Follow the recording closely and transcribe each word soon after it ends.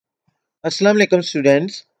अस्सलाम वालेकुम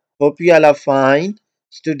students. Hope you all are fine.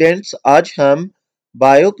 Students, आज हम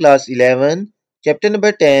bio class 11 chapter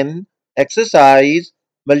number 10 exercise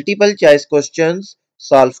multiple choice questions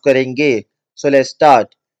solve करेंगे। So let's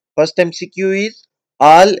start. First MCQ is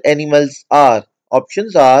all animals are.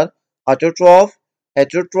 Options are autotroph,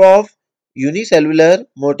 heterotroph, unicellular,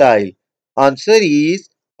 motile. Answer is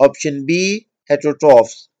option B,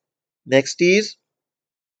 heterotrophs. Next is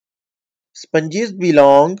sponges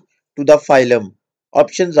belong to the phylum.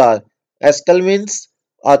 Options are esculmins,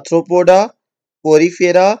 arthropoda,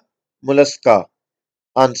 porifera, mollusca.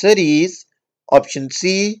 Answer is option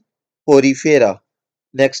C, porifera.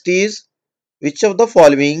 Next is which of the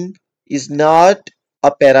following is not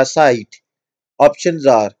a parasite? Options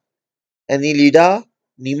are Annelida,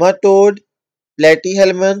 nematode,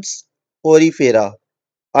 platyhelminths, porifera.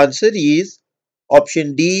 Answer is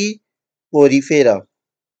option D, porifera.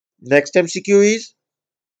 Next MCQ is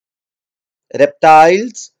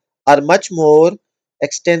reptiles are much more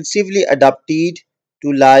extensively adapted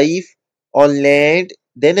to life on land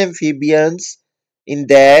than amphibians in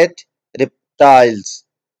that reptiles.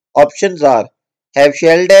 Options are have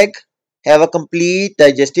shelled egg, have a complete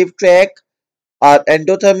digestive tract, are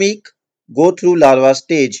endothermic, go through larva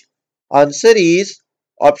stage. Answer is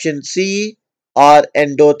option C, are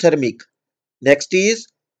endothermic. Next is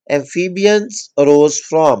amphibians arose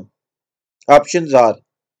from. Options are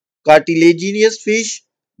cartilaginous fish,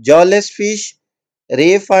 jawless fish,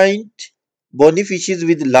 ray finned, bony fishes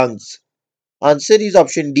with lungs. Answer is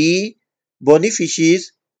option D, bony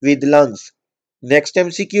fishes with lungs. Next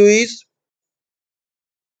MCQ is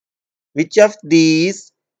which of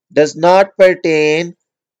these does not pertain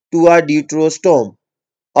to a deuterostome?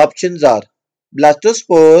 Options are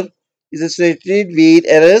blastospore is associated with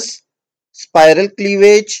eris, spiral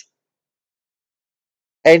cleavage,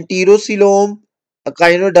 anterocoelom,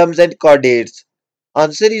 echinoderms and chordates.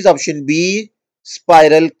 Answer is option B,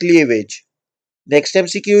 spiral cleavage. Next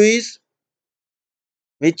MCQ is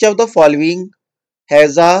which of the following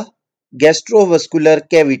has a gastrovascular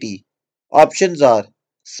cavity? Options are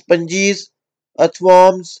sponges,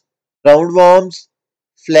 earthworms, roundworms,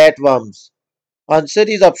 flatworms. Answer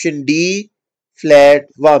is option D,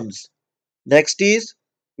 flatworms. Next is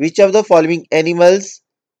which of the following animals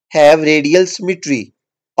have radial symmetry?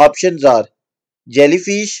 Options are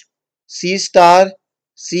jellyfish, sea star,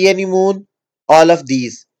 sea anemone, all of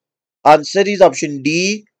these. Answer is option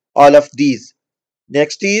D, all of these.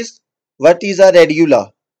 Next is what is a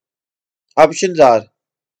radula? Options are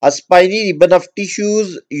a spiny ribbon of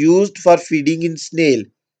tissues used for feeding in snail,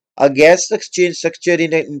 a gas exchange structure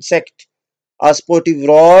in an insect, a sportive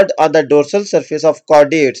rod on the dorsal surface of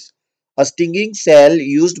chordates, a stinging cell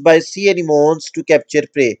used by sea anemones to capture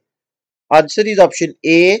prey. Answer is option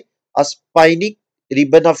a spiny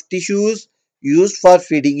ribbon of tissues used for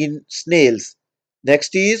feeding in snails.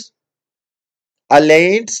 Next is a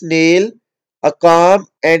land snail, a clam,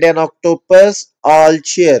 and an octopus all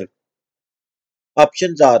share.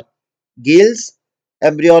 Options are gills,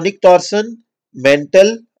 embryonic torsion,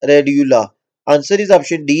 mental, radula. Answer is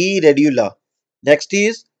option D, radula. Next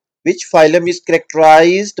is which phylum is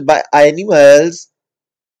characterized by animals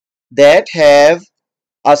that have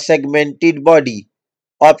a segmented body?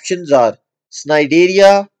 Options are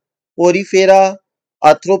Cnidaria, Porifera,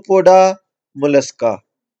 Arthropoda, Mollusca.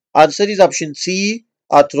 Answer is option C,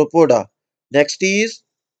 Arthropoda. Next is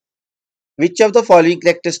which of the following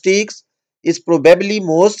characteristics is probably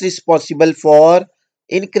most responsible for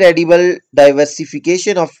incredible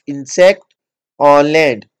diversification of insect on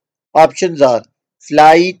land? Options are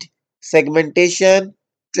flight, segmentation,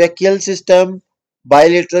 tracheal system,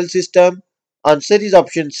 bilateral system. Answer is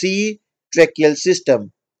option C, tracheal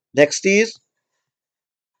system. Next is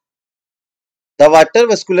the water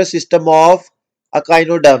vascular system of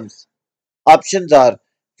echinoderms. Options are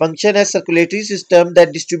function as circulatory system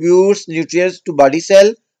that distributes nutrients to body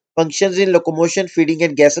cell, functions in locomotion, feeding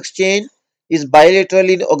and gas exchange, is bilateral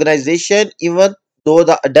in organization even though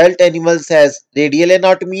the adult animals has radial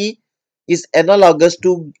anatomy, is analogous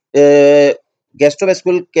to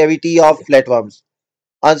gastrovascular cavity of flatworms.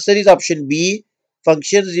 Answer is option B,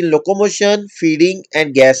 functions in locomotion, feeding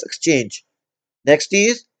and gas exchange. Next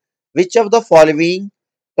is which of the following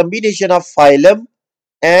combination of phylum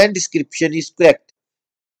and description is correct?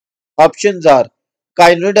 Options are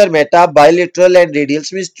Chianodermata, bilateral and radial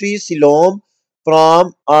symmetry, coelom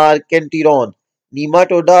from Archenteron,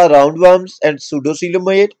 Nematoda, roundworms and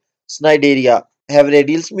pseudocoelomate, Cnidaria have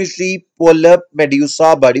radial symmetry, polyp,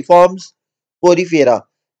 medusa, body forms, porifera,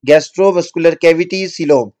 gastrovascular cavity,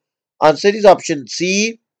 coelom. Answer is option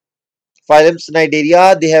C, Phylum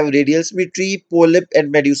Cnidaria, they have radial symmetry, polyp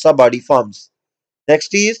and medusa body forms.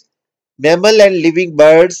 Next is mammal and living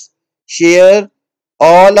birds share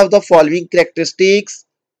all of the following characteristics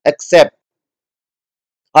except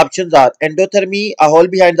options are endothermy, a hole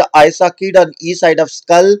behind the eye socket on each side of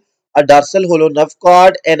skull, a dorsal hollow nerve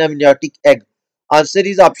cord, and a amniotic egg. Answer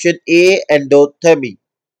is option A, endothermy.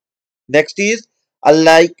 Next is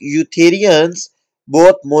unlike eutherians,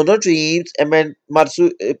 both monotremes and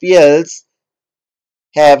marsupials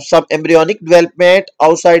have some embryonic development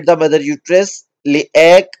outside the mother uterus.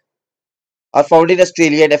 Egg are found in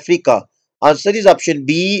Australia and Africa. Answer is option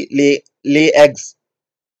B, lay eggs.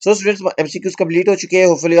 So students, MCQs complete हो चुके हैं.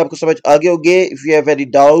 Hopefully आपको समझ आ गए होंगे. If you have any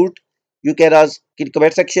doubt, you can ask in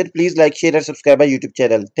comment section. Please like, share and subscribe my YouTube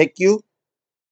channel. Thank you.